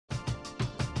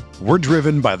We're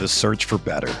driven by the search for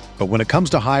better. But when it comes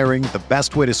to hiring, the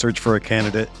best way to search for a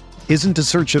candidate isn't to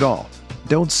search at all.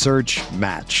 Don't search,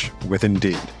 match with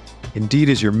Indeed. Indeed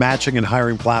is your matching and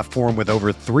hiring platform with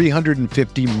over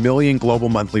 350 million global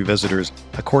monthly visitors,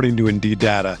 according to Indeed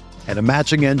data, and a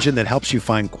matching engine that helps you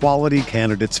find quality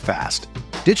candidates fast.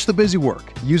 Ditch the busy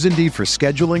work. Use Indeed for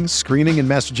scheduling, screening, and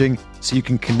messaging so you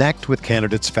can connect with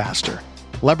candidates faster.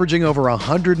 Leveraging over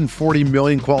 140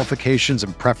 million qualifications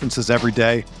and preferences every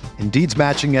day, Indeed's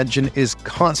matching engine is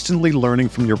constantly learning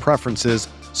from your preferences,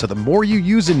 so the more you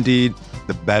use Indeed,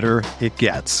 the better it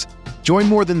gets. Join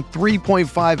more than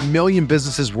 3.5 million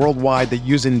businesses worldwide that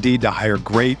use Indeed to hire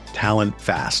great talent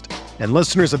fast. And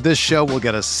listeners of this show will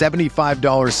get a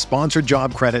 $75 sponsored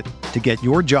job credit to get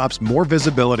your jobs more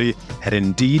visibility at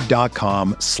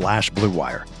Indeed.com/Blue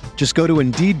Wire. Just go to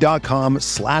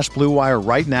Indeed.com/Blue Wire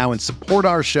right now and support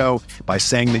our show by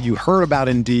saying that you heard about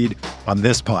Indeed on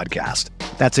this podcast.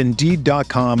 That's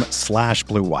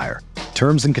Indeed.com/Blue Wire.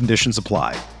 Terms and conditions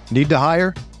apply. Need to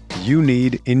hire? You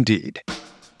need Indeed.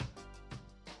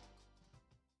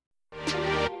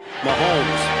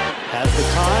 Mahomes has the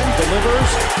time, delivers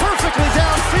perfectly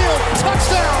downfield.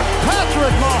 Touchdown!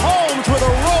 Patrick Mahomes with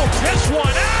a rope. This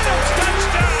one, Adams,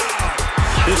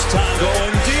 touchdown! This time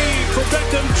going deep for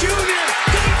Beckham Jr.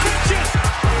 Did he catch it?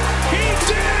 He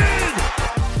did!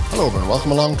 Hello everyone,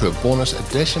 welcome along to a bonus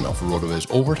edition of RotoViz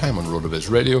Overtime on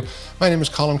RotoViz Radio. My name is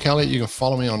Colin Kelly. You can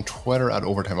follow me on Twitter at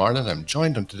Overtime Ireland. I'm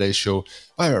joined on today's show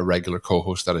by our regular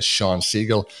co-host, that is Sean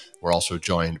Siegele. We're also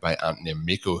joined by Anthony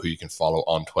Amico, who you can follow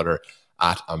on Twitter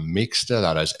at Amicsta,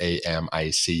 that is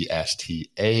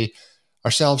AMICSTA.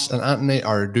 Ourselves and Anthony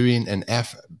are doing an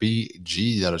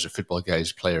FBG, that is a Football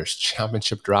Guys Players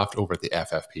Championship draft over at the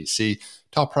FFPC.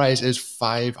 Top prize is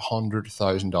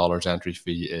 $500,000. Entry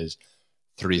fee is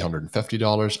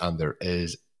 $350, and there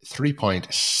is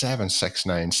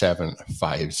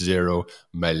 $3.769750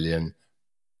 million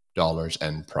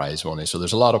in prize money. So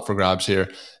there's a lot up for grabs here.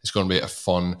 It's going to be a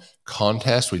fun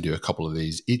contest. We do a couple of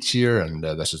these each year, and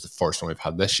this is the first one we've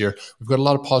had this year. We've got a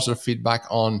lot of positive feedback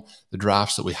on the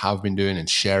drafts that we have been doing and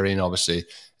sharing. Obviously,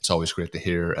 it's always great to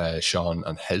hear Sean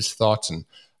and his thoughts and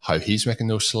how he's making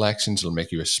those selections. It'll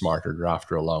make you a smarter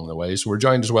drafter along the way. So we're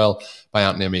joined as well by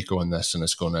Anthony Amico in this, and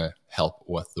it's going to help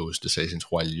with those decisions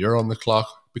while you're on the clock,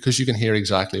 because you can hear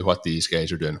exactly what these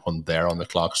guys are doing when they're on the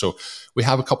clock. So we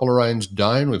have a couple of rounds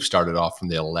down. We've started off from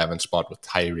the 11th spot with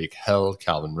Tyreek Hill,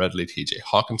 Calvin Ridley, TJ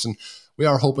Hawkinson. We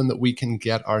are hoping that we can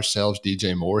get ourselves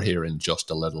DJ Moore here in just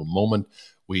a little moment.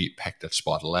 We picked at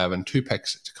spot 11, 2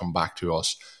 picks to come back to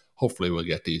us. Hopefully we'll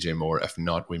get DJ Moore. If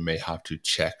not, we may have to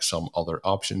check some other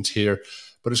options here.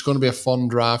 But it's going to be a fun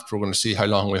draft. We're going to see how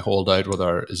long we hold out with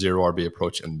our zero RB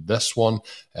approach in this one.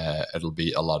 It'll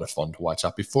be a lot of fun to watch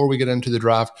that. Before we get into the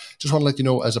draft, just want to let you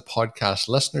know, as a podcast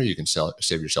listener, you can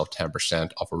save yourself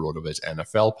 10% off a RotoViz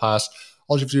NFL pass.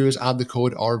 All you have to do is add the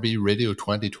code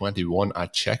RBRadio2021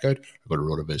 at checkout, or go to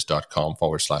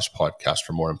rotovizz.com/podcast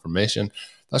for more information.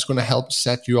 That's going to help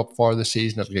set you up for the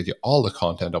season. It'll get you all the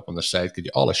content up on the site, get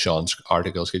you all of Sean's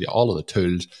articles, get you all of the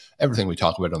tools, everything we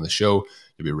talk about on the show.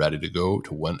 You'll be ready to go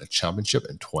to win a championship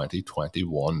in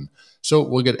 2021. So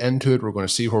we'll get into it. We're going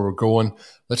to see where we're going.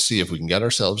 Let's see if we can get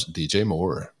ourselves DJ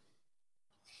Moore.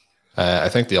 I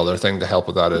think the other thing to help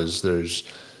with that is there's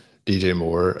DJ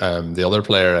Moore. The other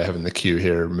player I have in the queue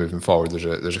here moving forward,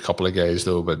 there's a couple of guys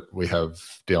though, but we have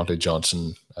Deontay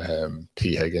Johnson,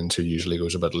 T. Higgins, who usually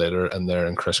goes a bit later in there,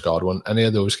 and Chris Godwin. Any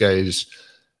of those guys,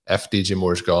 if DJ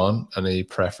Moore's gone, any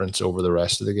preference over the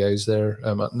rest of the guys there,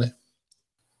 Anthony?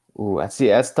 Ooh, that's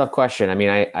a tough question. I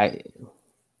mean,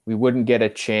 we wouldn't get a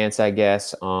chance, I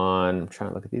guess, on, I'm trying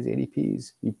to look at these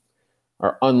ADPs. We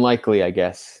are unlikely, I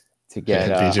guess, to get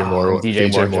DJ Moore.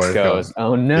 DJ Moore just goes.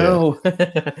 Oh no!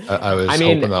 Yeah. I was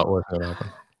hoping that would happen.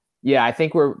 Yeah, I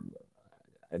think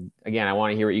again, I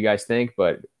want to hear what you guys think,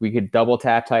 but we could double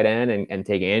tap tight end and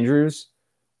take Andrews,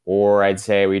 or I'd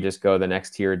say we just go the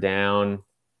next tier down.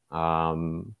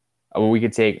 We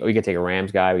could take a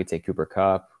Rams guy. We could take Cooper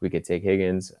Kupp. We could take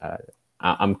Higgins.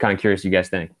 I'm kind of curious what you guys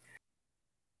think.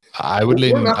 I would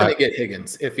lean. We're not going to get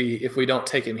Higgins if we don't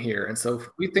take him here, and so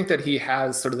we think that he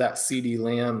has sort of that CD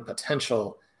Lamb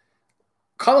potential.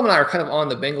 Colin and I are kind of on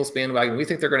the Bengals bandwagon. We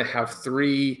think they're going to have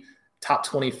 3 top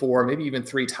 24, maybe even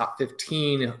 3 top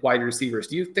 15 wide receivers.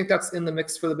 Do you think that's in the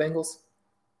mix for the Bengals?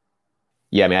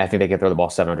 Yeah, I mean, I think they can throw the ball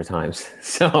 700 times.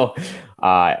 So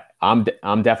I'm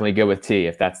definitely good with T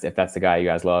if that's the guy you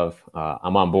guys love.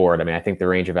 I'm on board. I mean, I think the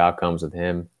range of outcomes with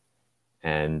him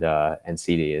and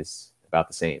CD is about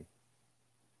the same.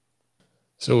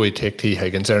 So we take T.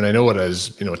 Higgins there, and I know it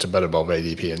is, it's a bit above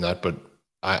ADP in that, but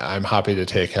I'm happy to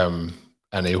take him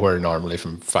anywhere normally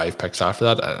from 5 picks after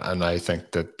that. And I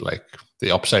think that like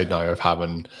the upside now of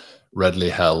having Ridley,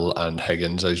 Hill, and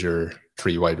Higgins as your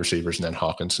 3 wide receivers, and then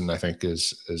Hawkinson, I think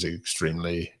is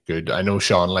extremely good. I know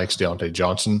Sean likes Deontay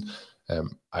Johnson.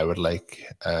 I would like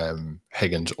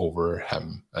Higgins over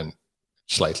him and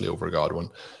slightly over Godwin.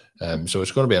 So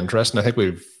it's going to be interesting. I think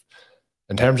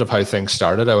in terms of how things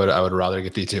started, I would rather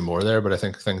get DJ Moore there, but I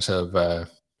think things have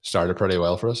started pretty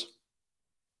well for us.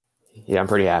 Yeah, I'm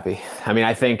pretty happy. I mean,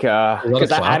 I think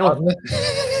because I don't.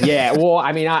 Yeah, well,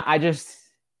 I mean, I just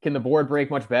can the board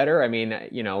break much better. I mean,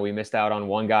 we missed out on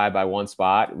one guy by one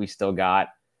spot. We still got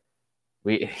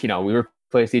we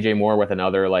replaced DJ Moore with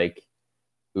another like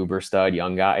uber stud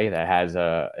young guy that has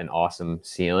an awesome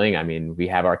ceiling. I mean, we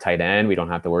have our tight end. We don't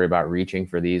have to worry about reaching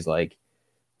for these like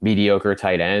mediocre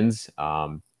tight ends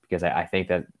because I think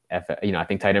that I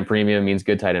think tight end premium means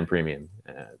good tight end premium.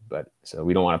 But so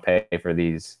we don't want to pay for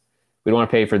these. We don't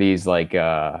want to pay for these like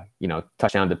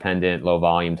touchdown dependent low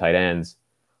volume tight ends.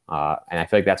 And I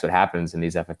feel like that's what happens in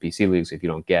these FFPC leagues if you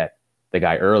don't get the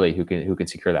guy early who can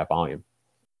secure that volume.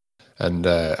 And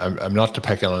I'm not to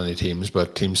pick on any teams,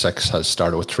 but Team 6 has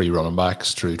started with 3 running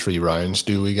backs through 3 rounds.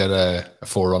 Do we get a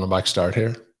 4 running back start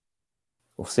here?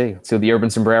 We'll see. See what the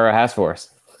Urban Sombrero has for us.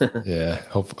 Yeah,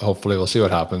 hopefully we'll see what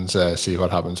happens. See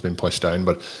what happens being pushed down.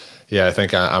 But yeah, I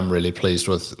think I'm really pleased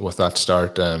with that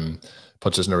start.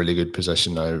 Puts us in a really good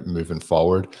position now moving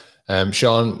forward.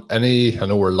 Sean, I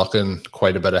know we're looking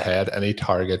quite a bit ahead. Any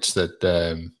targets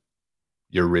that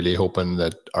you're really hoping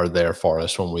that are there for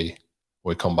us when we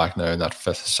come back now in that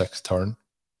 5th, 6th turn?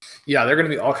 Yeah, there are going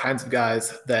to be all kinds of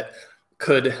guys that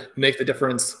could make the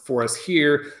difference for us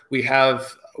here.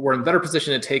 We're in better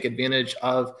position to take advantage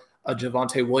of a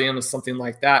Javonte Williams, something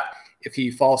like that, if he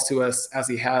falls to us as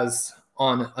he has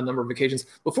on a number of occasions.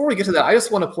 Before we get to that, I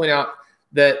just want to point out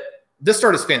that this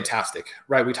start is fantastic,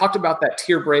 right? We talked about that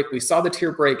tier break. We saw the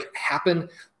tier break happen,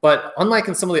 but unlike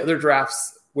in some of the other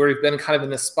drafts where we've been kind of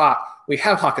in this spot, we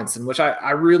have Hawkinson, which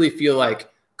I really feel like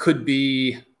could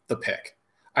be the pick.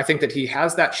 I think that he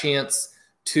has that chance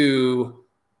to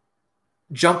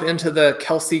jump into the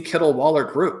Kelsey, Kittle, Waller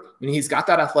group. I mean, he's got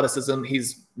that athleticism.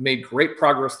 He's made great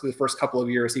progress through the first couple of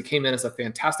years. He came in as a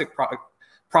fantastic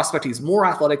prospect. He's more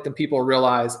athletic than people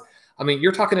realize. I mean,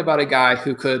 you're talking about a guy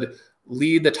who could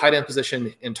lead the tight end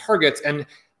position in targets. And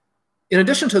in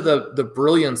addition to the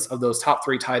brilliance of those top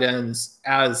 3 tight ends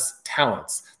as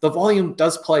talents, the volume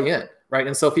does play in, right?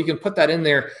 And so if he can put that in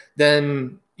there,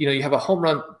 then you have a home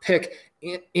run pick,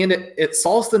 and it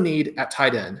solves the need at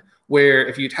tight end, where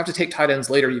if you have to take tight ends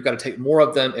later, you've got to take more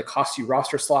of them. It costs you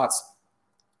roster slots.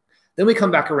 Then we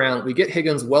come back around. We get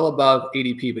Higgins well above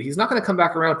ADP, but he's not going to come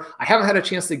back around. I haven't had a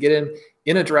chance to get him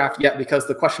in a draft yet because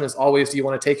the question is always, do you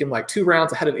want to take him like 2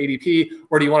 rounds ahead of ADP,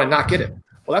 or do you want to not get him?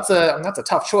 Well, that's a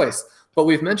tough choice. But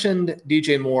we've mentioned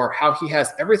DJ Moore, how he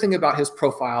has everything about his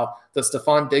profile that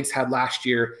Stephon Diggs had last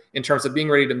year in terms of being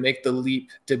ready to make the leap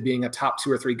to being a top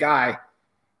 2 or 3 guy,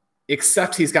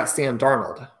 except he's got Sam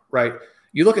Darnold, right?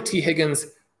 You look at T. Higgins,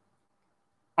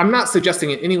 I'm not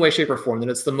suggesting in any way, shape, or form that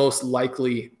it's the most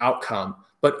likely outcome,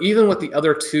 but even with the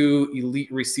other 2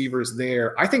 elite receivers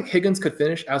there, I think Higgins could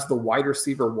finish as the wide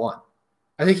receiver 1.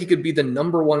 I think he could be the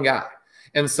number 1 guy.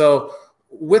 And so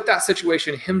with that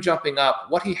situation, him jumping up,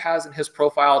 what he has in his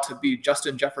profile to be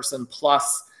Justin Jefferson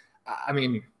plus, I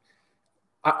mean,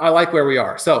 I like where we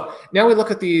are. So now we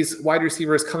look at these wide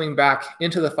receivers coming back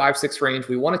into the 5-6 range.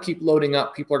 We want to keep loading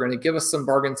up. People are going to give us some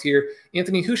bargains here.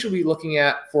 Anthony, who should we be looking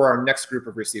at for our next group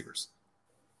of receivers?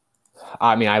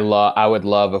 I mean, I would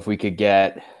love if we could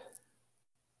get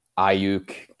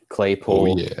Ayuk,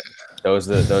 Claypool. Oh, yeah. Those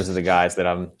are the guys that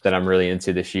I'm really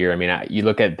into this year. I mean, you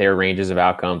look at their ranges of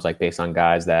outcomes, like based on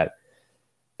guys that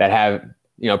have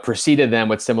preceded them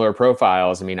with similar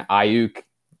profiles. I mean, Ayuk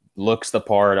looks the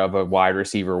part of a wide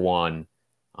receiver 1,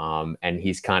 and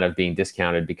he's kind of being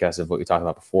discounted because of what we talked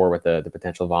about before with the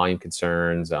potential volume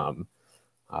concerns,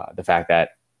 the fact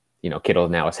that Kittle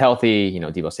now is healthy,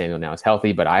 Deebo Samuel now is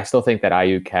healthy, but I still think that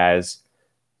Ayuk has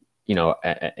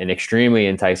an extremely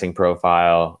enticing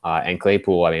profile, and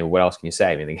Claypool, I mean, what else can you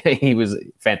say? I mean, he was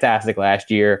fantastic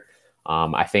last year.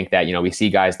 I think that, we see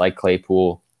guys like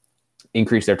Claypool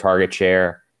increase their target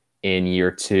share in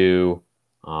year 2.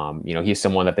 He's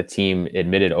someone that the team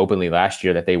admitted openly last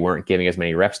year that they weren't giving as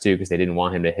many reps to because they didn't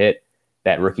want him to hit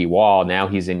that rookie wall. Now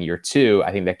he's in year 2.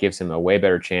 I think that gives him a way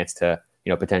better chance to,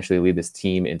 potentially lead this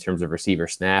team in terms of receiver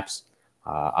snaps.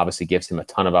 Obviously gives him a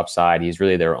ton of upside. He's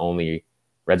really their only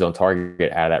red zone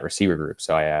target out of that receiver group.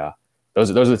 So those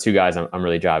are the 2 guys I'm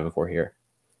really driving for here.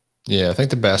 Yeah, I think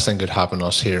the best thing could happen to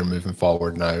us here moving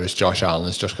forward now is Josh Allen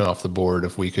has just gone off the board.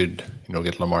 If we could,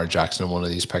 get Lamar Jackson and one of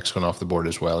these picks going off the board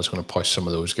as well, it's going to push some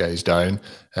of those guys down.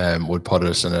 Would put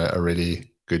us in a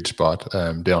really good spot.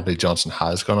 Deontay Johnson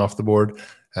has gone off the board.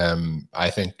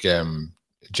 I think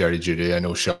Jerry Jeudy, I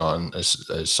know Sean is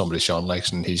somebody Sean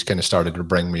likes, and he's kind of started to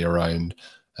bring me around.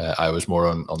 I was more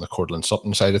on the Cortland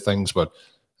Sutton side of things, but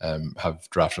have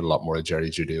drafted a lot more of Jerry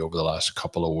Jeudy over the last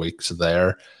couple of weeks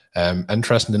there.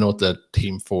 Interesting to note that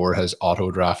Team 4 has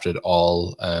auto-drafted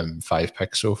all 5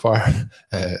 picks so far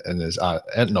and is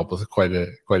ending up with quite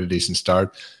a decent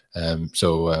start.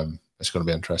 So it's going to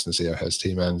be interesting to see how his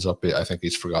team ends up. I think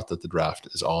he's forgot that the draft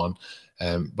is on.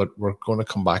 But we're going to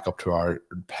come back up to our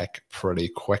pick pretty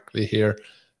quickly here.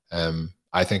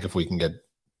 I think if we can get,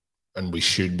 and we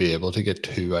should be able to get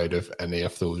 2 out of any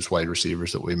of those wide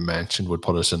receivers that we mentioned, would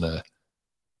put us in a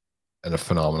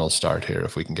phenomenal start here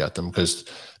if we can get them, because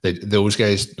those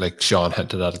guys, like Sean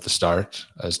hinted at the start,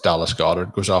 as Dallas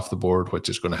Goedert goes off the board, which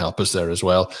is going to help us there as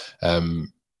well.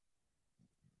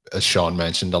 As Sean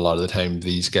mentioned, a lot of the time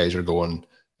these guys are going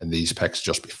in these picks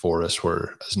just before us,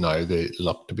 whereas now they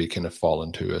look to be kind of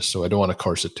falling to us. So I don't want to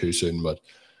curse it too soon, but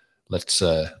let's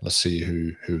see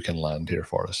who can land here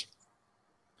for us.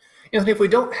 Anthony, if we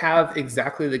don't have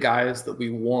exactly the guys that we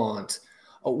want,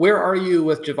 where are you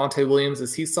with Javonte Williams?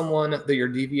 Is he someone that you're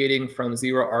deviating from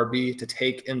zero RB to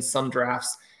take in some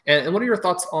drafts? And what are your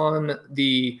thoughts on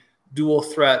the dual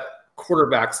threat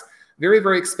quarterbacks? Very,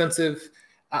 very expensive.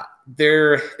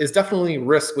 There is definitely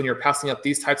risk when you're passing up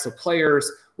these types of players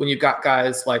when you've got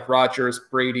guys like Rodgers,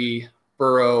 Brady,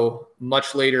 Burrow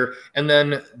much later, and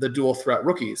then the dual threat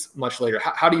rookies much later.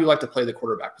 How do you like to play the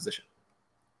quarterback position?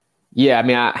 Yeah, I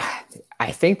mean,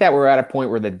 I think that we're at a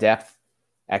point where the depth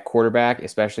at quarterback,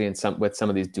 especially with some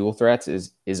of these dual threats,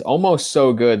 is almost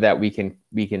so good that we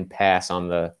can pass on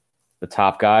the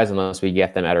top guys unless we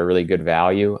get them at a really good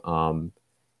value.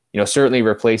 Certainly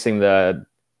replacing the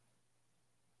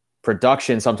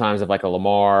production sometimes of like a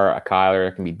Lamar, a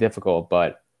Kyler can be difficult,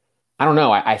 but I don't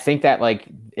know. I think that, like,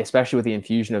 especially with the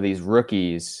infusion of these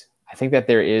rookies, I think that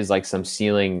there is like some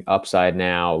ceiling upside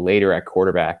now later at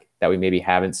quarterback that we maybe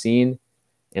haven't seen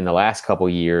in the last couple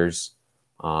years.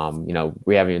 We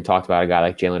haven't even talked about a guy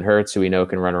like Jalen Hurts, who we know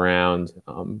can run around.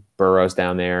 Burrow's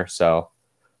down there. So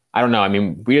I don't know. I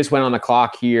mean, we just went on the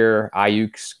clock here.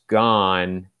 Ayuk's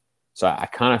gone. So I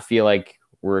kind of feel like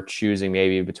we're choosing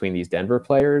maybe between these Denver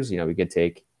players. We could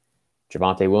take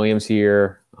Javonte Williams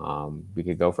here. We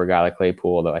could go for a guy like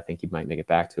Claypool, though I think he might make it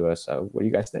back to us. So what do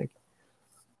you guys think?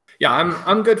 Yeah,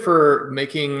 I'm good for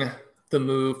making the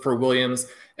move for Williams.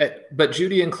 But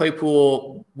Jeudy and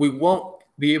Claypool, we won't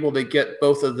be able to get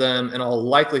both of them in all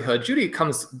likelihood. Jeudy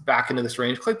comes back into this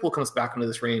range. Claypool comes back into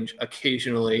this range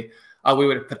occasionally.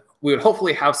 We would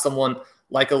hopefully have someone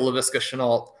like a Laviska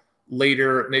Shenault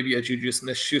later, maybe a Juju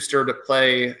Smith-Schuster to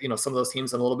play, some of those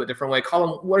teams in a little bit different way. Colin,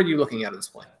 what are you looking at this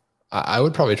point? I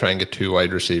would probably try and get 2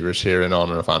 wide receivers here in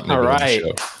honor of Anthony. All right.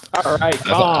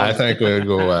 I think we would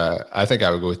go. I think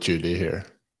I would go with Jeudy here.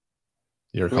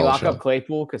 Can we lock up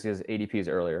Claypool because his ADP is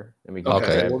earlier, and we can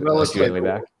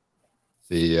back.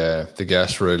 The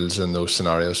guest rules in those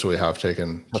scenarios, so we have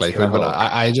taken Claypool. But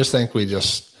I just think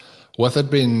with it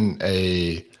being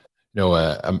a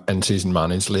in-season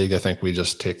managed league, I think we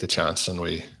just take the chance and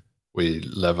we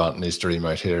live Anthony's dream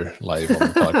out here live on the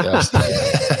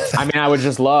podcast. I mean, I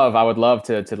would love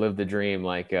to live the dream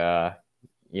like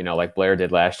Blair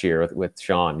did last year with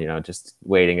Sean, just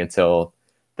waiting until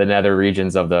the nether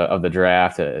regions of the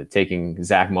draft, taking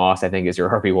Zach Moss, I think, is your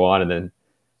RB1, and then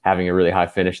having a really high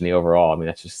finish in the overall. I mean,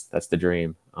 that's the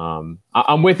dream.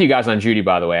 I'm with you guys on Jeudy,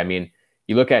 by the way. I mean,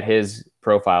 you look at his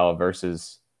profile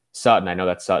versus Sutton. I know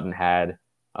that Sutton had,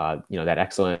 that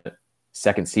excellent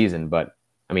second season, but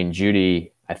I mean,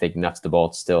 Jeudy, I think nuts to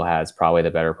bolts still has probably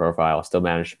the better profile, still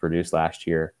managed to produce last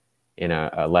year in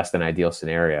a less than ideal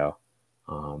scenario.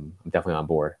 I'm definitely on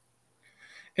board.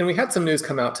 And we had some news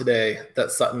come out today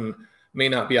that Sutton may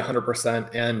not be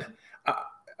 100%. And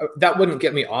that wouldn't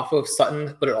get me off of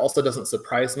Sutton, but it also doesn't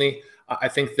surprise me. I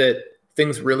think that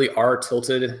things really are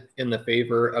tilted in the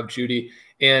favor of Jeudy.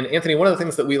 And Anthony, one of the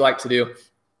things that we like to do,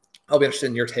 I'll be interested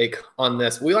in your take on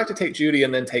this. We like to take Jeudy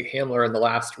and then take Hamler in the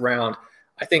last round.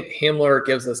 I think Hamler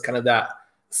gives us kind of that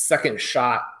second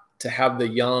shot to have the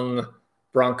young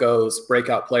Broncos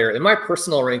breakout player. In my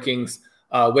personal rankings,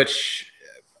 which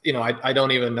I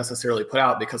don't even necessarily put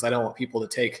out because I don't want people to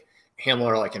take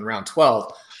Hamler like in round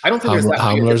 12. I don't think there's that.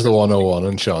 Hamler's the 101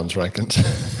 in Sean's rankings.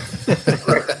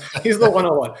 Right. He's the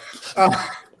 101.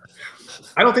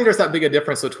 I don't think there's that big a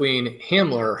difference between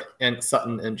Hamler and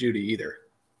Sutton and Jeudy either.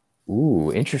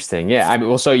 Ooh, interesting. Yeah. I mean,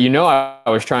 well, so I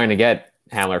was trying to get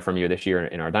Hamler from you this year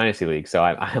in our dynasty league, so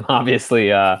I'm obviously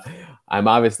a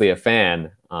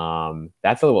fan.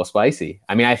 That's a little spicy.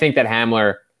 I mean, I think that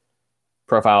Hamler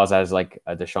profiles as like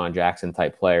a Deshaun Jackson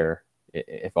type player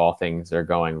if all things are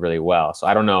going really well. So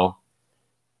I don't know.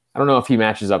 I don't know if he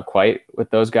matches up quite with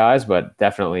those guys, but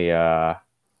definitely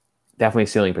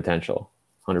ceiling potential.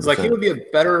 100%. It's like he would be a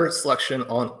better selection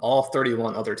on all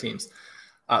 31 other teams.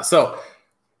 So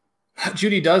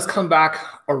Judy does come back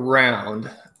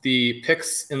around. The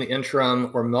picks in the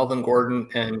interim were Melvin Gordon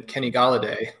and Kenny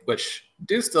Galladay, which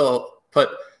do still put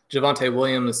Javonte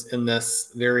Williams in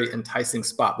this very enticing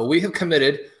spot. But we have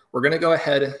committed. We're going to go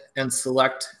ahead and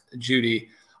select Judy.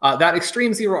 That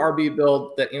extreme zero RB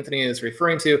build that Anthony is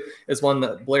referring to is one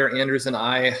that Blair Andrews and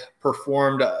I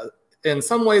performed in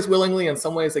some ways willingly, in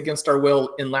some ways against our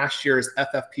will in last year's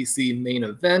FFPC main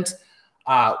event.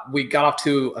 We got off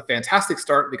to a fantastic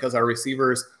start because our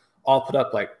receivers all put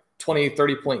up like 20,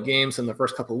 30-point games in the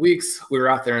first couple of weeks. We were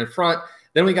out there in front.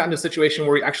 Then we got into a situation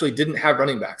where we actually didn't have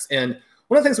running backs. And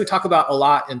one of the things we talk about a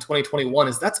lot in 2021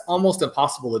 is that's almost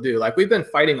impossible to do. Like we've been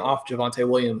fighting off Javonte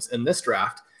Williams in this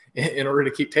draft in order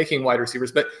to keep taking wide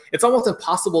receivers, but it's almost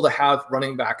impossible to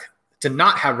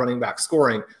not have running back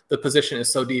scoring. The position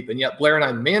is so deep. And yet Blair and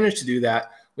I managed to do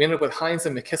that. We ended up with Hines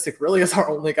and McKissick really as our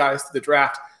only guys to the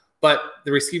draft. But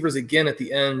the receivers, again, at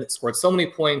the end, scored so many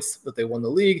points that they won the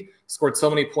league, scored so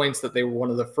many points that they were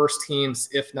one of the first teams,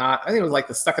 if not, I think it was like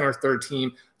the second or third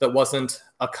team that wasn't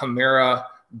a Kamara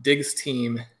Diggs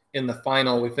team in the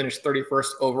final. We finished 31st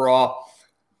overall.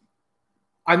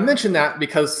 I mentioned that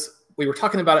because we were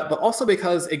talking about it, but also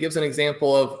because it gives an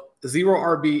example of zero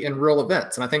RB in real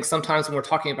events. And I think sometimes when we're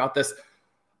talking about this,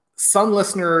 some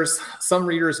listeners, some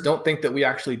readers don't think that we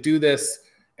actually do this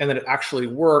and that it actually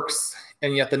works.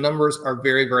 And yet the numbers are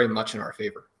very, very much in our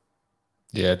favor.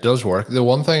 Yeah, it does work. The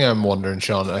one thing I'm wondering,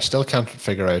 Sean, I still can't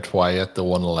figure out why at the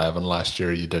 111 last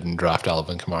year you didn't draft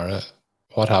Alvin Kamara.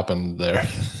 What happened there?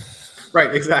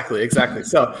 Right, exactly.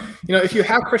 So, if you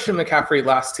have Christian McCaffrey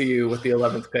last to you with the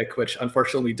 11th pick, which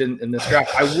unfortunately we didn't in this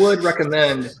draft, I would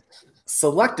recommend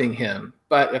selecting him.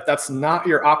 But if that's not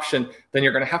your option, then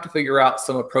you're going to have to figure out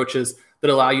some approaches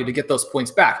that allow you to get those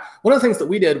points back. One of the things that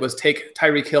we did was take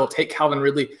Tyreek Hill, take Calvin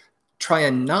Ridley, try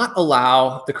and not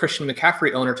allow the Christian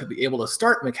McCaffrey owner to be able to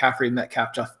start McCaffrey,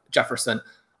 Metcalf, Jefferson.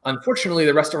 Unfortunately,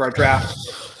 the rest of our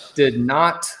draft did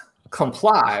not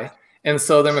comply. And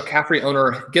so the McCaffrey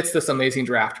owner gets this amazing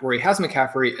draft where he has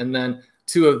McCaffrey and then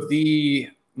two of the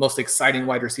most exciting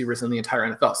wide receivers in the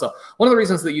entire NFL. So one of the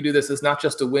reasons that you do this is not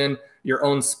just to win your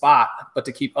own spot, but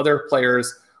to keep other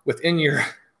players within your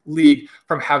league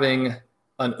from having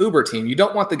an Uber team. You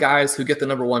don't want the guys who get the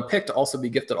number one pick to also be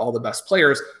gifted all the best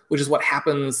players, which is what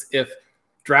happens if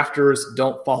drafters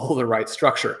don't follow the right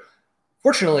structure.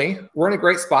 Fortunately, we're in a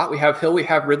great spot. We have Hill, we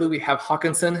have Ridley, we have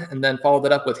Hawkinson, and then followed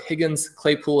that up with Higgins,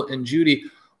 Claypool, and Judy.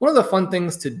 One of the fun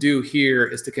things to do here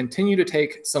is to continue to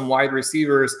take some wide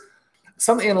receivers.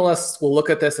 Some analysts will look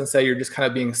at this and say you're just kind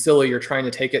of being silly. You're trying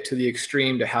to take it to the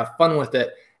extreme to have fun with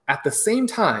it. At the same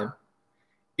time,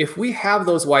 if we have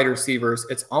those wide receivers,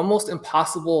 it's almost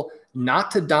impossible not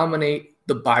to dominate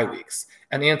the bye weeks.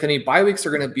 And Anthony, bye weeks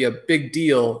are going to be a big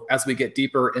deal as we get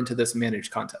deeper into this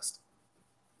managed contest.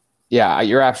 Yeah,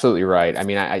 you're absolutely right. I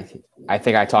mean, I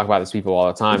think I talk about this to people all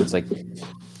the time. It's like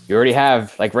you already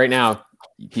have, like right now,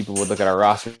 people would look at our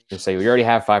roster and say, we already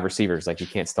have 5 receivers. Like you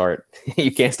can't start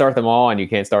them all and you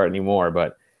can't start anymore.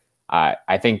 But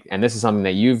I think, and this is something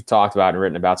that you've talked about and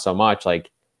written about so much,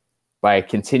 like by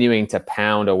continuing to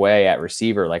pound away at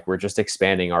receiver, like we're just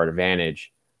expanding our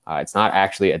advantage. It's not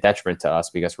actually a detriment to us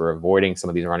because we're avoiding some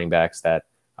of these running backs that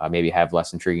maybe have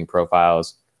less intriguing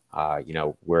profiles.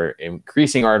 We're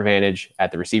increasing our advantage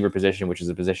at the receiver position, which is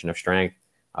a position of strength,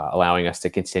 allowing us to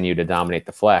continue to dominate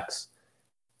the flex.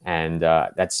 And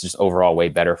that's just overall way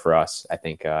better for us, I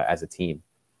think, as a team.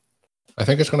 I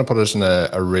think it's going to put us in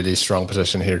a really strong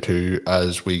position here too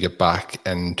as we get back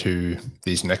into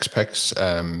these next picks.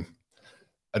 That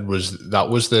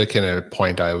was the kind of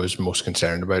point I was most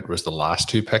concerned about, was the last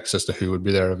 2 picks as to who would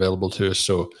be there available to us.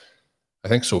 So I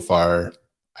think so far,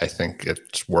 I think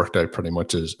it's worked out pretty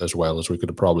much as well as we could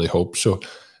have probably hoped. So,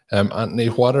 Anthony,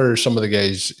 what are some of the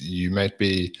guys you might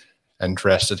be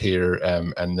interested here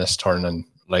in this turn? And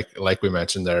like we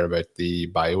mentioned there about the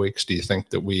bye weeks, do you think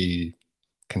that we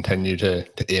continue to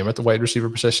aim at the wide receiver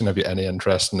position? Have you any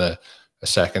interest in a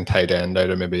second tight end out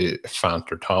of maybe Fant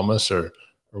or Thomas, or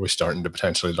are we starting to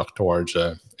potentially look towards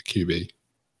a QB?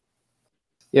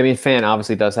 Yeah, I mean, Fant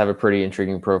obviously does have a pretty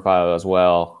intriguing profile as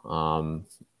well.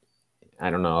 I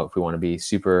don't know if we want to be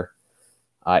super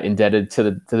indebted to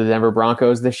the Denver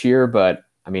Broncos this year. But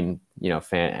I mean,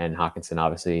 Fant and Hawkinson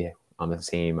obviously on the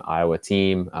same Iowa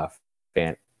team.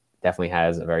 Fant definitely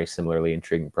has a very similarly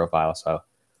intriguing profile, so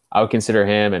I would consider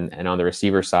him. And on the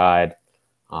receiver side,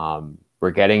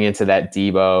 we're getting into that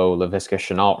Debo, Laviska,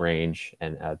 Shenault range,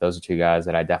 and those are two guys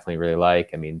that I definitely really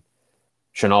like. I mean,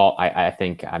 Shenault,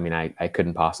 I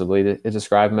couldn't possibly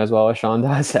describe him as well as Sean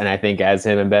does, and I think as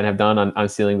him and Ben have done on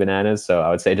Stealing Bananas, so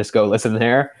I would say just go listen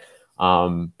there.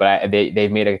 But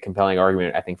they've made a compelling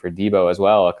argument, I think, for Debo as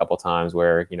well a couple times,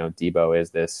 where Debo is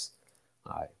this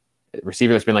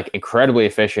receiver that's been like incredibly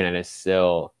efficient and is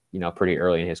still pretty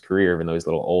early in his career, even though he's a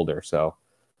little older. So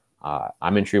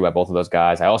I'm intrigued by both of those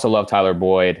guys. I also love Tyler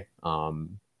Boyd.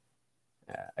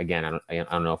 Again, I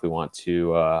don't know if we want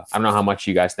to. I don't know how much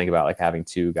you guys think about like having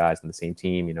two guys in the same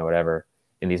team, whatever,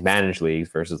 in these managed leagues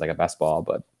versus like a best ball.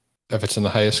 But if it's in the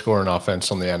highest scoring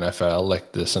offense on the NFL,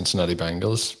 like the Cincinnati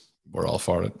Bengals, we're all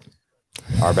for it.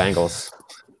 Our Bengals.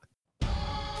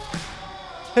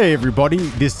 Hey everybody,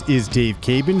 this is Dave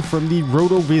Cabin from the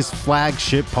RotoViz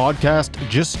flagship podcast,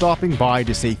 just stopping by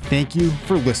to say thank you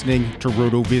for listening to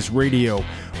RotoViz Radio.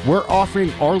 We're offering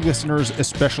our listeners a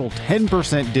special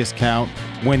 10% discount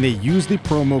when they use the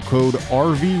promo code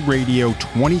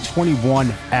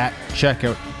RVRadio2021 at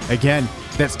checkout. Again,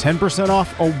 that's 10%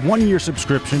 off a one-year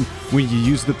subscription when you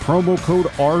use the promo code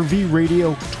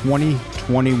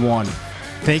RVRadio2021.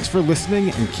 Thanks for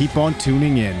listening and keep on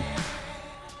tuning in.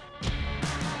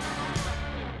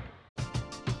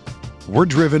 We're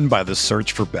driven by the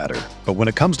search for better. But when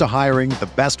it comes to hiring, the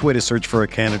best way to search for a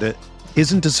candidate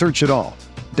isn't to search at all.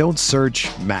 Don't search,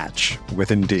 match with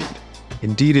Indeed.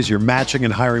 Indeed is your matching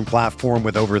and hiring platform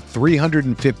with over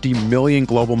 350 million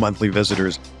global monthly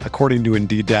visitors, according to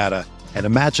Indeed data, and a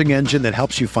matching engine that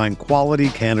helps you find quality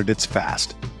candidates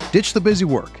fast. Ditch the busy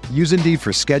work. Use Indeed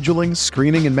for scheduling,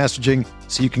 screening, and messaging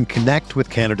so you can connect with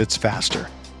candidates faster.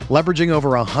 Leveraging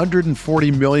over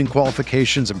 140 million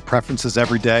qualifications and preferences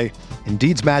every day,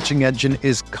 Indeed's matching engine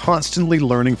is constantly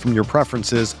learning from your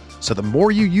preferences, so the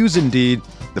more you use Indeed,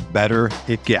 the better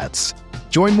it gets.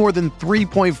 Join more than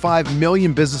 3.5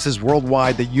 million businesses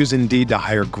worldwide that use Indeed to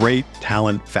hire great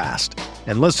talent fast.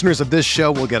 And listeners of this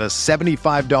show will get a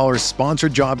 $75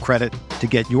 sponsored job credit to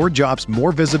get your jobs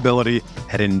more visibility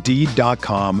at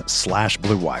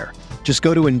Indeed.com/Blue Wire. Just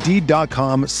go to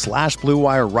Indeed.com/Blue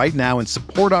Wire right now and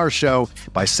support our show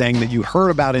by saying that you heard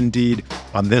about Indeed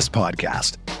on this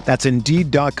podcast. That's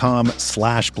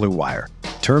Indeed.com/Blue Wire.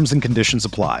 Terms and conditions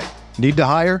apply. Need to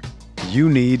hire? You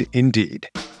need Indeed.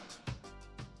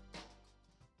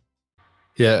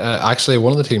 Yeah, actually,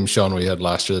 one of the teams, Sean, we had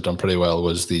last year that done pretty well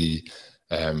was we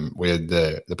had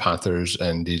the Panthers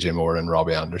and DJ Moore and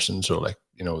Robbie Anderson. So,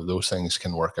 those things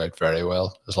can work out very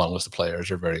well as long as the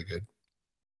players are very good.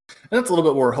 And that's a little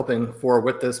bit what we're hoping for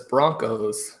with this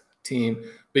Broncos team,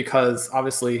 because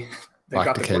obviously they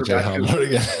got the quarterback who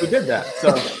did that.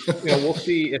 So, we'll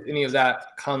see if any of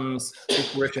that comes to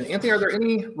fruition. Anthony, are there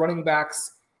any running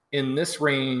backs in this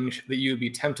range that you'd be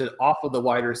tempted off of the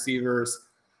wide receivers?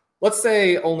 Let's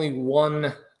say only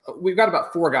one. We've got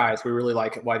about four guys we really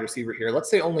like at wide receiver here. Let's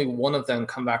say only one of them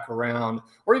come back around,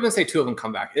 or even say two of them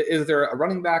come back. Is there a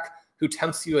running back who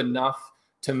tempts you enough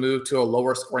to move to a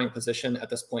lower scoring position at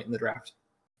this point in the draft?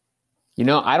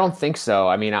 I don't think so.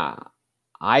 I mean,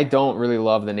 I don't really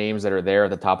love the names that are there at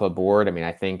the top of the board. I mean,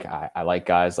 I think I like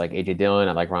guys like A.J. Dillon.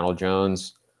 I like Ronald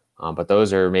Jones. But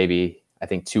those are maybe, I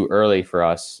think, too early for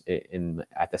us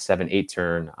at the 7-8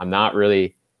 turn. I'm not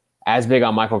really as big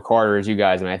on Michael Carter as you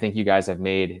guys. I mean, I think you guys have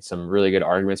made some really good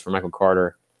arguments for Michael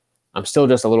Carter. I'm still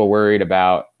just a little worried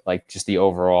about just the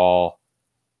overall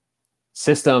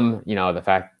system, the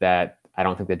fact that I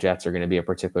don't think the Jets are going to be a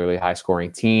particularly high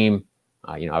scoring team.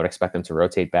 I would expect them to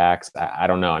rotate backs. I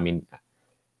don't know. I mean,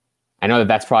 I know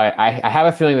that's probably, I have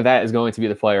a feeling that is going to be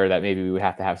the player that maybe we would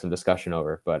have to have some discussion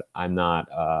over, but I'm not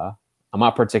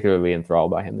particularly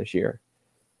enthralled by him this year.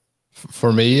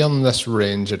 For me on this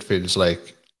range, it feels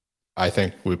like I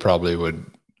think we probably would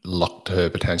look to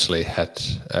potentially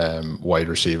hit wide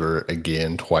receiver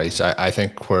again twice. I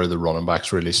think where the running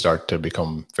backs really start to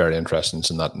become very interesting is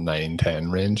in that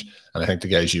 9-10 range. And I think the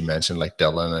guys you mentioned, like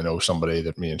Dylan, I know somebody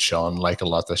that me and Sean like a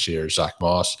lot this year, Zach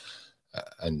Moss,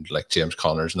 and like James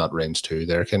Connors in that range too.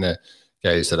 They're kind of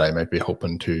guys that I might be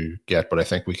hoping to get, but I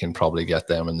think we can probably get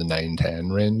them in the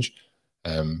 9-10 range.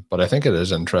 But I think it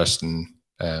is interesting.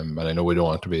 And I know we don't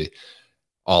want to be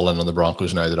all in on the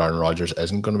Broncos now that Aaron Rodgers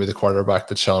isn't going to be the quarterback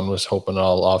that Sean was hoping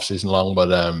all offseason long.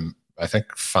 But I think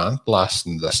Fant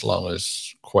lasting this long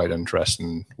is quite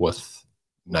interesting with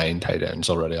 9 tight ends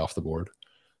already off the board.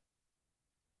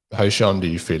 How, Sean, do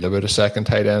you feel about a second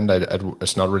tight end?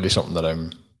 It's not really something that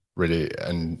I'm really,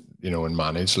 in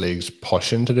managed leagues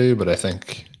pushing to do, but I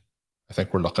think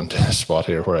we're looking to a spot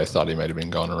here where I thought he might have been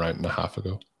gone a round and a half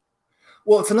ago.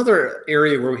 Well, it's another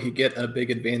area where we could get a big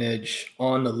advantage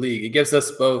on the league. It gives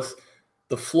us both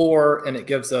the floor and it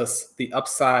gives us the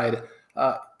upside.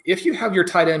 If you have your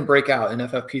tight end breakout in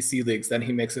FFPC leagues, then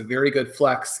he makes a very good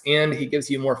flex, and he gives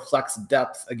you more flex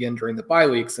depth again during the bye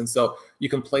weeks. And so you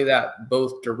can play that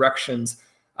both directions.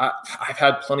 I've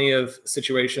had plenty of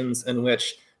situations in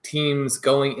which teams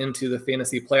going into the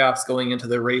fantasy playoffs, going into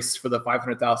the race for the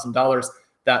 $500,000,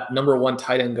 that number one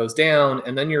tight end goes down.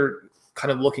 And then you're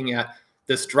kind of looking at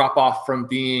this drop off from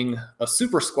being a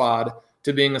super squad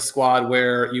to being a squad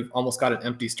where you've almost got an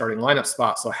empty starting lineup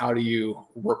spot. So how do you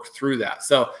work through that?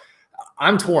 So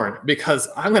I'm torn because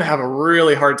I'm going to have a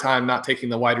really hard time not taking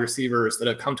the wide receivers that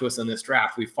have come to us in this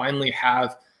draft. We finally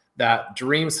have that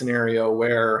dream scenario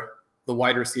where the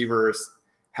wide receivers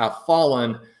have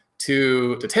fallen.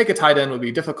 To take a tight end would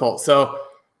be difficult. So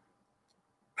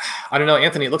I don't know,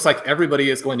 Anthony, it looks like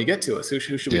everybody is going to get to us. Who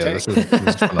should we take?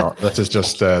 This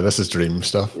is dream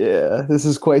stuff. Yeah, this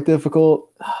is quite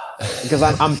difficult because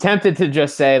I'm tempted to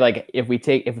just say, like, if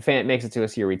a fan makes it to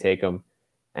us here, we take them,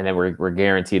 and then we're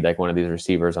guaranteed like one of these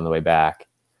receivers on the way back,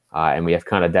 and we have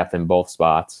kind of depth in both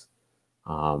spots.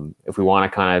 If we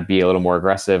want to kind of be a little more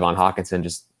aggressive on Hawkinson,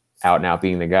 just out and out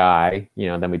being the guy,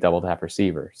 then we double tap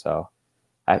receiver. So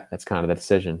that's kind of the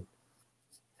decision.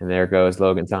 And there goes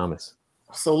Logan Thomas.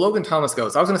 So Logan Thomas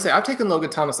goes. I was going to say, I've taken Logan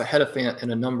Thomas ahead of Fant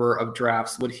in a number of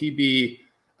drafts. Would he be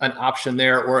an option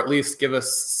there, or at least give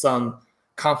us some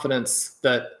confidence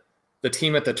that the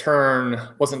team at the turn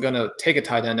wasn't going to take a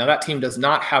tight end? Now, that team does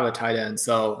not have a tight end,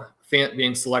 so Fant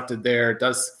being selected there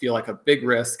does feel like a big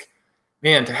risk.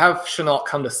 Man, to have Shenault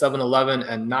come to 7-11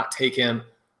 and not take him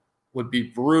would be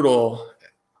brutal.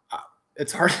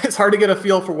 It's hard to get a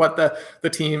feel for what the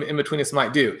team in between us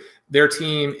might do. Their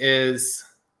team is,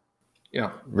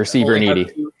 receiver needy.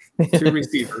 Two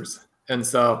receivers. And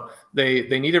so they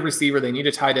need a receiver. They need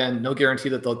a tight end. No guarantee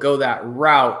that they'll go that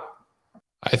route.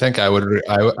 I think I would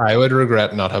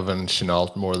regret not having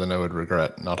Shenault more than I would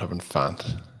regret not having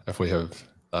Fant if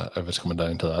it's coming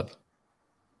down to that.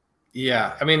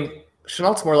 Yeah. I mean,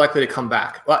 Shenault's more likely to come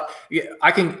back. But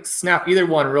I can snap either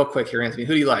one real quick here, Anthony.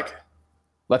 Who do you like?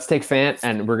 Let's take Fant,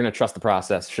 and we're going to trust the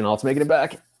process. Shenault's making it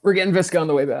back. We're getting Visca on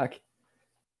the way back.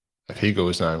 If he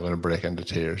goes now, I'm going to break into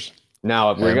tears.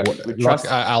 No,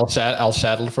 I'll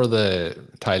settle for the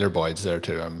Tyler Boyd's there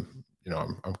too. I'm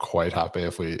quite happy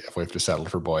if we have to settle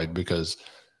for Boyd, because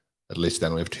at least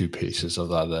then we have two pieces of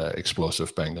that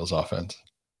explosive Bengals offense.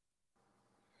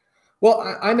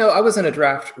 Well, I know I was in a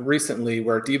draft recently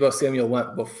where Deebo Samuel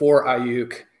went before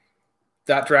Ayuk.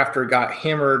 That drafter got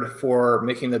hammered for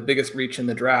making the biggest reach in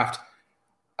the draft.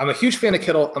 I'm a huge fan of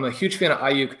Kittle. I'm a huge fan of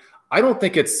Ayuk. I don't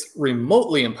think it's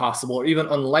remotely impossible or even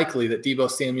unlikely that Deebo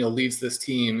Samuel leads this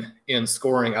team in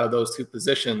scoring out of those two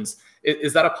positions.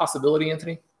 Is that a possibility,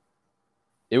 Anthony?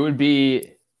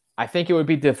 I think it would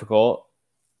be difficult,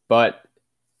 but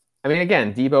I mean,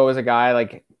 again, Deebo is a guy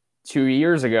like 2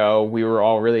 years ago, we were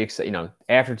all really excited.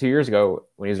 After 2 years ago,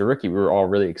 when he was a rookie, we were all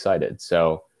really excited.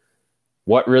 So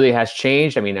what really has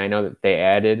changed? I mean, I know that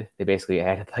they basically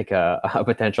added like a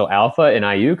potential alpha in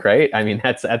Ayuk, right? I mean,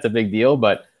 that's a big deal,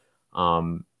 but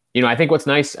I think what's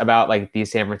nice about like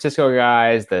these San Francisco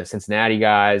guys, the Cincinnati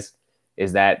guys,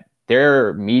 is that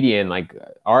their median, like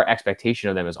our expectation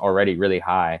of them is already really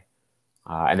high.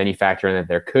 And then you factor in that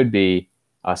there could be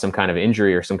some kind of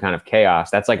injury or some kind of chaos.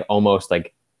 That's like almost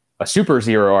like a super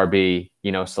zero RB,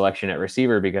 selection at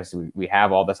receiver, because we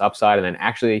have all this upside. And then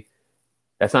actually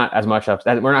that's not as much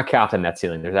upside. We're not capping that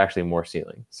ceiling. There's actually more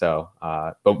ceiling. So,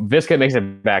 but Visca makes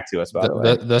it back to us, by the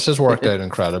way. This has worked out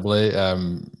incredibly.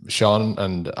 Sean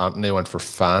and Anthony went for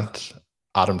Fant.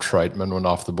 Adam Troutman went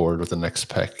off the board with the next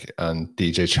pick, and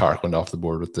DJ Chark went off the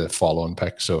board with the following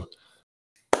pick. So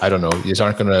I don't know. You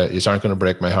aren't gonna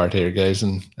break my heart here, guys,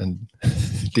 and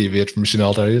deviate from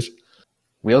Shenault, are you?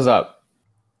 Wheels up.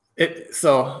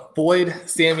 So Boyd,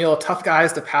 Samuel, tough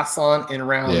guys to pass on in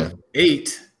round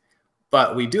 8,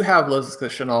 but we do have Visca,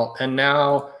 Shenault, and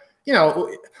now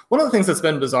one of the things that's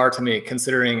been bizarre to me,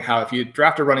 considering how if you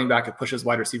draft a running back, it pushes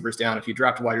wide receivers down. If you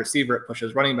draft a wide receiver, it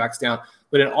pushes running backs down.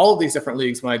 But in all of these different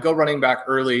leagues, when I go running back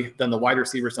early, then the wide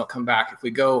receivers don't come back. If we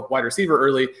go wide receiver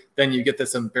early, then you get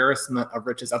this embarrassment of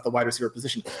riches at the wide receiver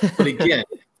position. But again,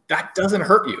 that doesn't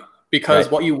hurt you,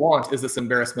 because what you want is this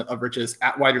embarrassment of riches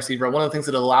at wide receiver. One of the things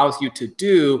it allows you to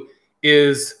do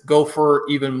is go for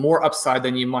even more upside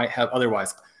than you might have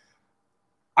otherwise.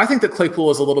 I think that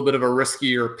Claypool is a little bit of a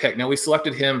riskier pick. Now, we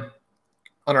selected him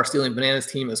on our Stealing Bananas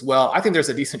team as well. I think there's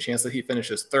a decent chance that he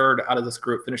finishes third out of this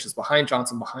group, finishes behind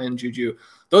Johnson, behind Juju.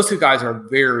 Those two guys are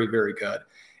very, very good.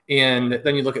 And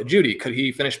then you look at Judy. Could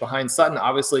he finish behind Sutton?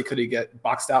 Obviously. Could he get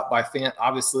boxed out by Fant?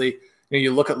 Obviously.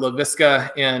 You look at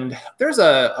Laviska, and there's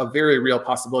a very real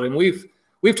possibility. And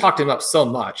we've talked him up so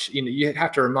much. You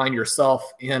have to remind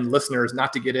yourself and listeners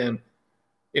not to get in,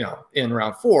 in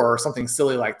round 4 or something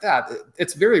silly like that.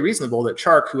 It's very reasonable that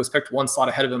Chark, who was picked one slot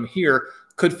ahead of him here,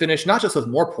 could finish not just with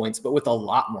more points, but with a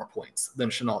lot more points than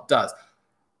Chenault does.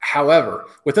 However,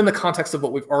 within the context of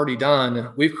what we've already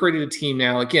done, we've created a team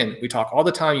now. Again, we talk all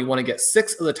the time. You want to get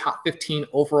 6 of the top 15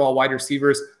 overall wide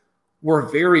receivers. We're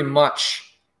very much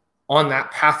on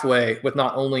that pathway with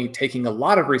not only taking a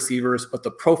lot of receivers, but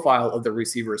the profile of the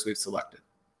receivers we've selected.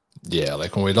 Yeah,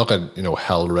 like when we look at,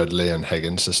 Hill, Ridley, and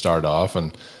Higgins to start off,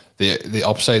 and the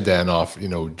upside then of,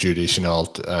 Judy,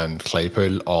 Chenault, and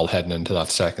Claypool all heading into that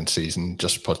second season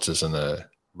just puts us in a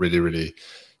really, really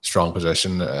strong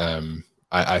position.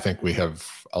 I think we have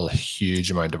a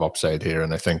huge amount of upside here.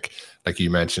 And I think, like you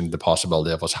mentioned, the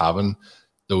possibility of us having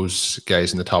those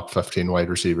guys in the top 15 wide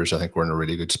receivers, I think we're in a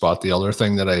really good spot. The other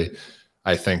thing that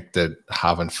I think that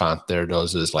having Fant there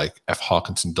does is, like, if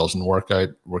Hawkinson doesn't work out,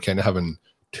 we're kind of having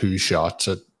 2 shots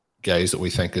at guys that we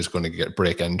think is going to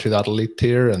break into that elite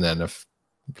tier. And then if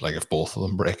both of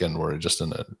them break in, we're just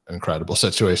in an incredible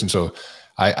situation. So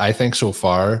I think so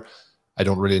far, I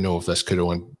don't really know if this could have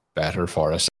went better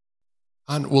for us.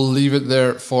 And we'll leave it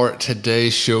there for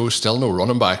today's show. Still no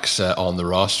running backs on the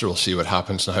roster. We'll see what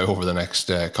happens now over the next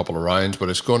couple of rounds, but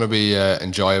it's going to be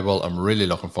enjoyable. I'm really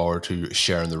looking forward to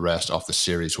sharing the rest of the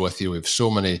series with you. We have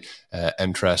so many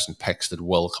interesting picks that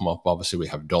will come up. Obviously, we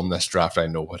have done this draft. I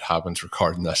know what happens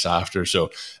recording this after, so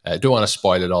I don't want to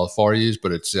spoil it all for you,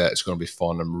 but it's going to be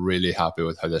fun. I'm really happy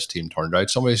with how this team turned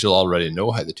out. Some of you will already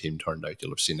know how the team turned out.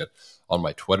 You'll have seen it on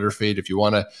my Twitter feed. If you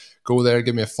want to go there,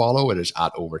 give me a follow. It is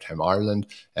at Overtime Ireland.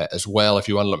 As well, if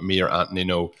you want to let me or Anthony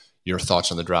know your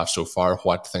thoughts on the draft so far,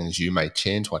 what things you might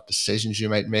change, what decisions you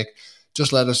might make,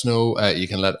 just let us know. You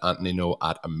can let Anthony know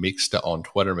at Amico on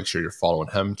Twitter. Make sure you're following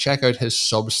him. Check out his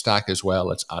Substack as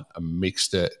well. It's at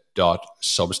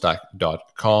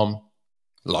amico.substack.com.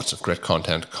 Lots of great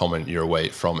content coming your way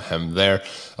from him there.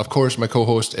 Of course, my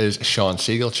co-host is Sean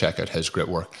Siegele. Check out his great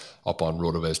work up on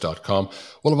rotoviz.com.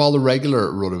 We'll have all the regular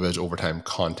RotoViz Overtime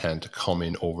content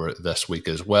coming over this week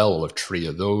as well. We'll have 3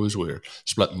 of those. We're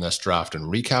splitting this draft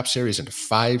and recap series into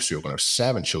 5, so you're going to have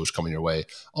 7 shows coming your way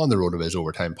on the RotoViz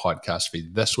Overtime podcast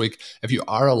feed this week. If you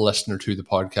are a listener to the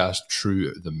podcast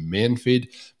through the main feed,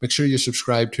 make sure you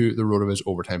subscribe to the RotoViz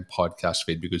Overtime podcast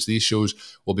feed, because these shows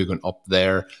will be going up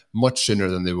there much sooner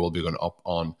than they will be going up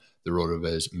on the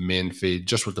RotoViz main feed.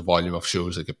 Just with the volume of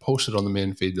shows that get posted on the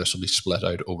main feed, this will be split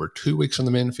out over 2 weeks on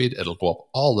the main feed. It'll go up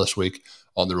all this week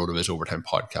on the RotoViz Overtime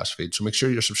podcast feed. So make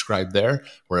sure you're subscribed there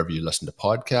wherever you listen to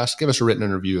podcasts. Give us a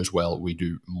written review as well. We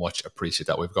do much appreciate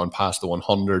that. We've gone past the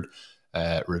 100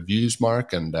 reviews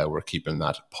mark, and we're keeping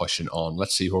that pushing on.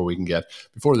 Let's see where we can get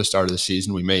before the start of the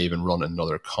season. We may even run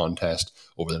another contest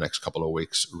over the next couple of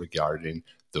weeks regarding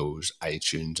those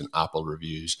iTunes and Apple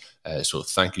reviews. So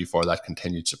thank you for that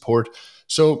continued support.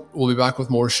 So we'll be back with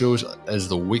more shows as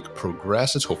the week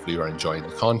progresses. Hopefully you are enjoying the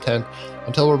content.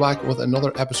 Until we're back with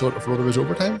another episode of RotoViz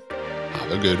Overtime,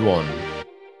 have a good one.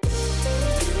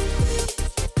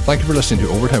 Thank you for listening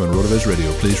to Overtime on RotoViz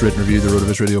Radio. Please rate and review the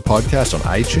RotoViz Radio podcast on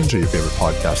iTunes or your favorite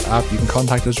podcast app. You can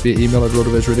contact us via email at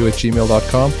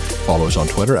rotovizradio@gmail.com. Follow us on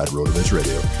Twitter at RotoViz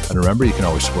Radio. And remember, you can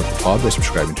always support the pod by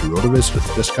subscribing to RotoViz with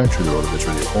a discount through the RotoViz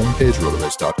Radio homepage,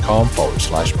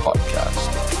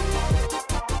 rotoviz.com/podcast.